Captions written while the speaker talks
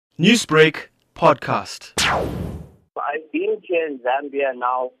Newsbreak Podcast. I've been here in Zambia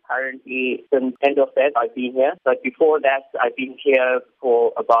now currently since end of Feb. I've been here. But before that, I've been here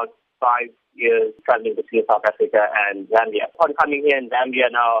for about 5 years, traveling between South Africa and Zambia. Upon coming here in Zambia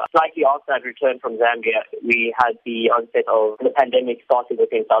now, slightly after I'd returned from Zambia, we had the onset of the pandemic starting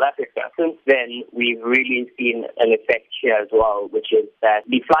within South Africa. Since then, we've really seen an effect here as well, which is that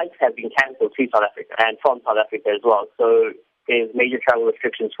the flights have been cancelled to South Africa and from South Africa as well. So there's major travel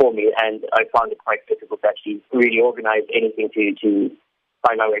restrictions for me, and I found it quite difficult to actually really organize anything to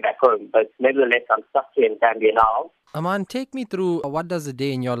find my way back home. But nevertheless, I'm stuck here in Zambia now. Aman, take me through what does a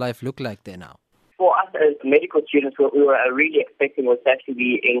day in your life look like there now? For us as medical students, what we were really expecting was to actually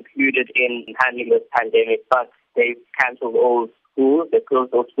be included in handling this pandemic, but they've cancelled all schools. They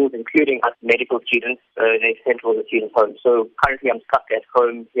closed all schools, including us medical students. They sent all the students home. So currently I'm stuck at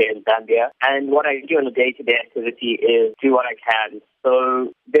home here in Zambia. And what I do on a day-to-day activity is do what I can.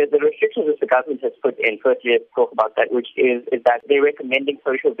 So the restrictions that the government has put in, firstly let's talk about that, which is that they're recommending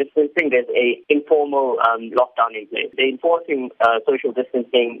social distancing. There's a informal lockdown in place. They're enforcing social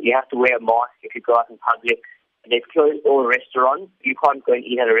distancing. You have to wear a mask if you go out in public. They've closed all restaurants. You can't go and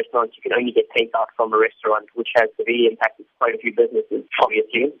eat at a restaurant. You can only get takeout from a restaurant, which has severely impacted quite a few businesses,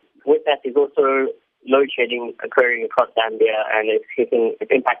 obviously. With that, there's also load shedding occurring across Zambia, and it's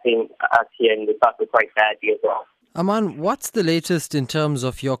impacting us here in the south quite badly as well. Aman, what's the latest in terms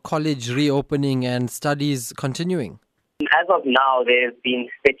of your college reopening and studies continuing? As of now, there's been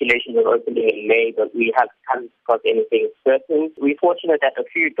speculations of opening in May, but we haven't got anything certain. We're fortunate that a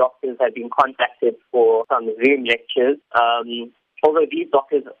few doctors have been contacted for some Zoom lectures. Although these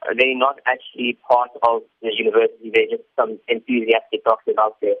doctors, they're not actually part of the university, they're just some enthusiastic doctors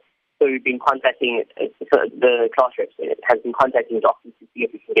out there. So we've been contacting, the class reps has been contacting doctors to see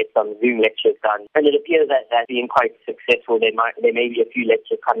if we can get some Zoom lectures done. And it appears that that's being quite successful. There may be a few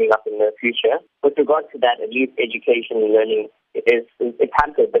lectures coming up in the future. With regard to that, at least education and learning it's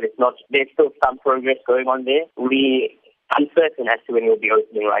hampered, but it's not. There's still some progress going on there. We're uncertain as to when we'll be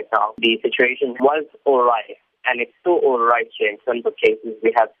opening right now. The situation was all right. And it's still all right here in terms of cases.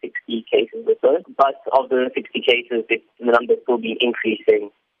 We have 60 cases or so. But of the 60 cases, the number still be increasing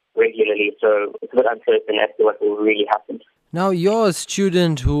regularly, so it's a bit uncertain as to what will really happen. Now, you're a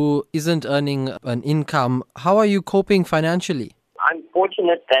student who isn't earning an income. How are you coping financially? I'm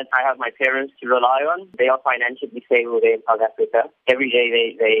fortunate that I have my parents to rely on. They are financially stable there in South Africa. Every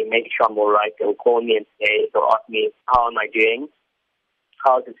day they make sure I'm all right. They'll call me and they'll ask me, how am I doing?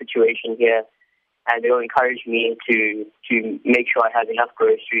 How's the situation here? And they'll encourage me to make sure I have enough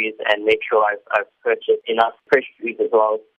groceries and make sure I've purchased enough fresh foods as well.